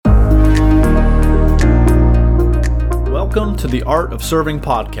Welcome to the Art of Serving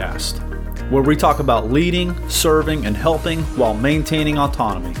podcast, where we talk about leading, serving, and helping while maintaining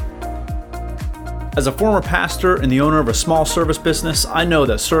autonomy. As a former pastor and the owner of a small service business, I know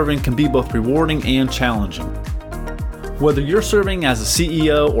that serving can be both rewarding and challenging. Whether you're serving as a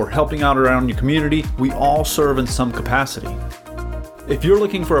CEO or helping out around your community, we all serve in some capacity. If you're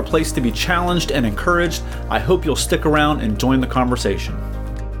looking for a place to be challenged and encouraged, I hope you'll stick around and join the conversation.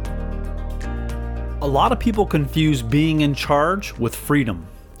 A lot of people confuse being in charge with freedom.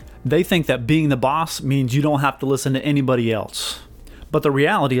 They think that being the boss means you don't have to listen to anybody else. But the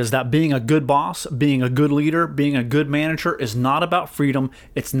reality is that being a good boss, being a good leader, being a good manager is not about freedom.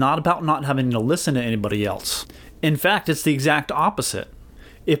 It's not about not having to listen to anybody else. In fact, it's the exact opposite.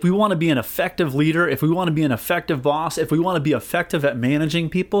 If we want to be an effective leader, if we want to be an effective boss, if we want to be effective at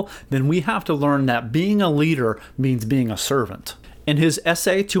managing people, then we have to learn that being a leader means being a servant. In his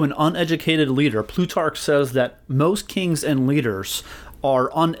essay to An Uneducated Leader, Plutarch says that most kings and leaders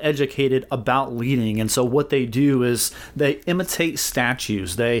are uneducated about leading, and so what they do is they imitate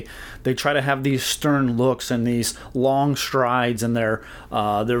statues. They try to have these stern looks and these long strides, and they're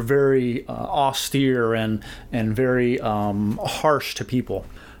very austere and very harsh to people.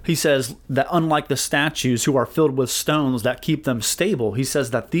 He says that unlike the statues who are filled with stones that keep them stable, he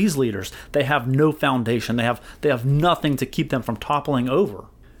says that these leaders, they have no foundation. They have nothing to keep them from toppling over.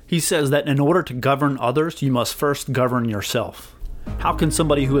 He says that in order to govern others, you must first govern yourself. How can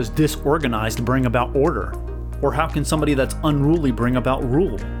somebody who is disorganized bring about order? Or how can somebody that's unruly bring about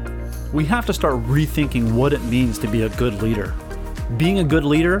rule? We have to start rethinking what it means to be a good leader. Being a good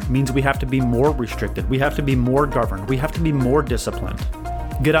leader means we have to be more restricted. We have to be more governed. We have to be more disciplined.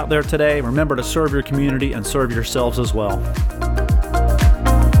 Get out there today. Remember to serve your community and serve yourselves as well.